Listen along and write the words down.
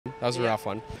That was a rough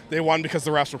one. They won because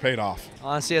the refs were paid off.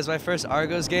 Honestly, as my first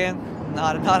Argos game,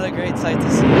 not a great sight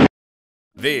to see.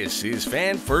 This is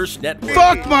Fan First Network.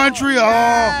 Fuck Montreal!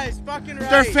 Yes, fucking right.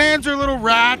 Their fans are little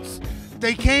rats.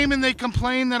 They came and they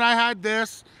complained that I had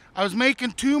this. I was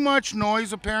making too much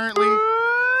noise, apparently.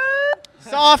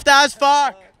 Soft as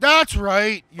fuck. That's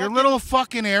right. Your little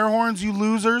fucking air horns, you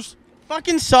losers.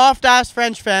 Fucking soft ass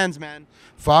French fans, man.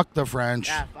 Fuck the French.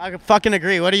 Yeah, I fucking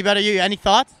agree. What about you? Any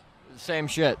thoughts? Same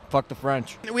shit. Fuck the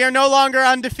French. We are no longer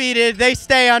undefeated. They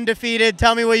stay undefeated.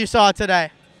 Tell me what you saw today.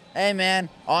 Hey, man,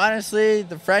 honestly,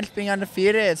 the French being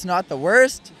undefeated, it's not the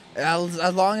worst.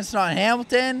 As long as it's not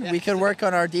Hamilton, we could work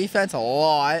on our defense a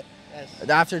lot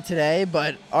after today.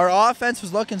 But our offense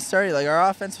was looking sturdy. Like, our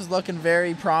offense was looking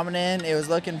very prominent. It was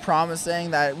looking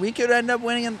promising that we could end up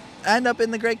winning and end up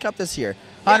in the Grey Cup this year.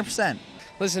 100%.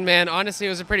 Listen, man, honestly, it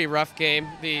was a pretty rough game.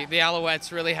 The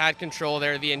Alouettes really had control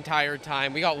there the entire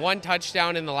time. We got one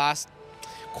touchdown in the last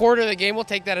quarter of the game. We'll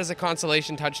take that as a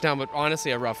consolation touchdown, but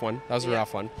honestly, a rough one. That was a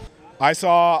rough one. I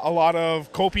saw a lot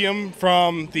of copium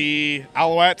from the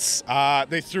Alouettes.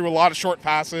 They threw a lot of short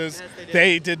passes. Yes,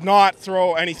 they did not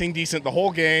throw anything decent the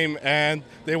whole game, and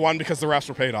they won because the refs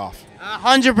were paid off.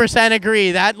 100%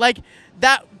 agree.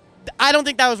 I don't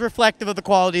think that was reflective of the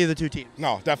quality of the two teams.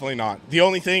 No, definitely not. The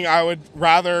only thing I would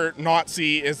rather not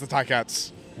see is the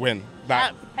Ticats win.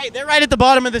 Hey, they're right at the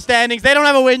bottom of the standings. They don't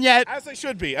have a win yet. As they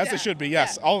should be,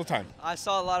 yes, all the time. I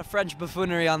saw a lot of French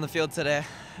buffoonery on the field today.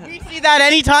 We see that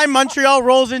anytime Montreal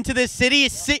rolls into this city,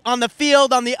 sit on the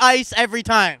field, on the ice, every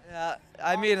time. Yeah,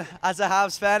 I mean, as a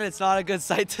Habs fan, it's not a good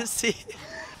sight to see.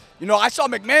 You know, I saw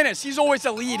McManus. He's always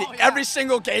a lead every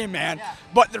single game, man. Yeah.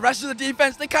 But the rest of the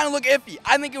defense, they kind of look iffy.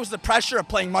 I think it was the pressure of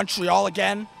playing Montreal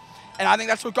again, and I think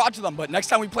that's what got to them. But next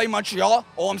time we play Montreal,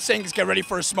 all I'm saying is get ready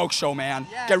for a smoke show, man.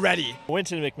 Yeah. Get ready.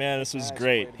 Wynton McManus was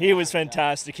great. He was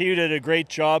fantastic. He did a great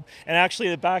job. And actually,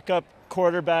 the backup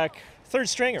quarterback, third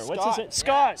stringer, what's his name?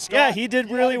 Scott. Yeah, he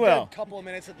did really well. A couple of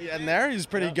minutes at the end there. He was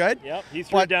pretty good. Yep, he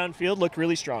threw downfield, looked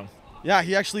really strong. Yeah,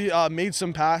 he actually made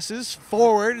some passes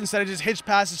forward instead of just hitch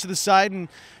passes to the side and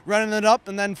running it up,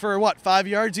 and then for 5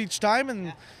 yards each time.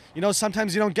 And you know,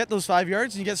 sometimes you don't get those 5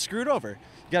 yards and you get screwed over.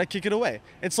 You got to kick it away.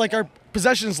 It's like our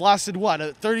possessions lasted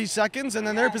 30 seconds, and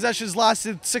then their possessions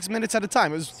lasted 6 minutes at a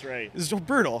time. It was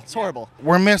brutal. It's horrible.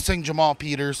 We're missing Jamal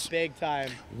Peters. Big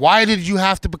time. Why did you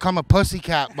have to become a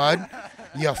pussycat, bud?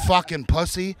 You fucking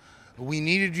pussy. We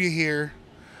needed you here,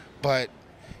 but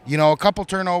you know, a couple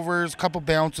turnovers, a couple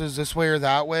bounces this way or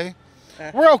that way.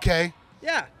 We're okay.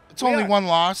 Yeah. It's only one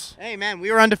loss. Hey, man,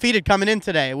 we were undefeated coming in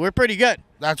today. We're pretty good.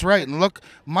 That's right. And look,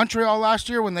 Montreal last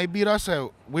year when they beat us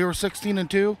out, we were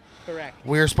 16-2. Correct.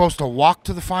 We were supposed to walk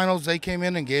to the finals. They came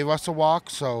in and gave us a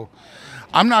walk. So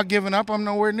I'm not giving up. I'm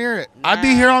nowhere near it. Nah. I'll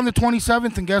be here on the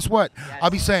 27th, and guess what? Yes. I'll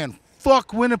be saying,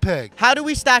 fuck Winnipeg. How do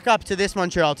we stack up to this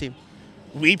Montreal team?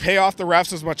 We pay off the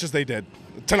refs as much as they did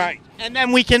tonight. And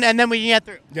then we can get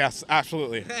through. Yes,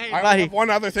 absolutely. Hey, I buddy. have one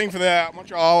other thing for the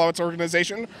Montreal Alouettes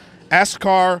organization.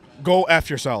 S-Car, go F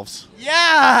yourselves.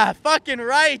 Yeah, fucking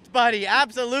right, buddy.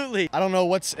 Absolutely. I don't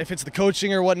know if it's the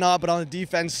coaching or whatnot, but on the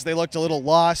defense, they looked a little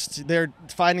lost. They're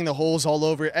finding the holes all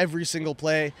over every single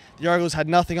play. The Argos had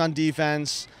nothing on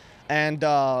defense. And,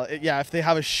 if they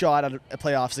have a shot at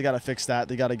playoffs, they got to fix that.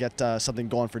 They got to get something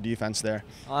going for defense there.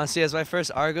 Honestly, as my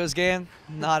first Argos game,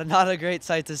 not a great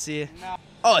sight to see. No.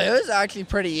 Oh, it was actually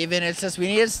pretty even. It's just we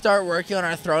need to start working on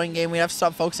our throwing game. We have to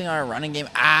stop focusing on our running game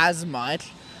as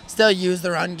much. Still use the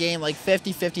run game, like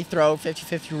 50-50 throw,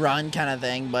 50-50 run kind of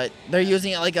thing, but they're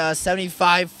using it like a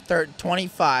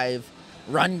 75-25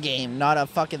 run game, not a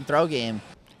fucking throw game.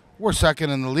 We're second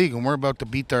in the league, and we're about to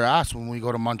beat their ass when we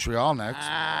go to Montreal next.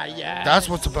 Yeah. That's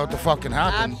what's about to fucking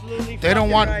happen. Absolutely They don't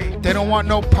fucking want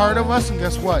no part of us, and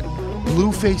guess what?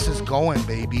 Blueface is going,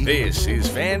 baby. This is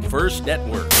Fan First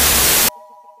Network.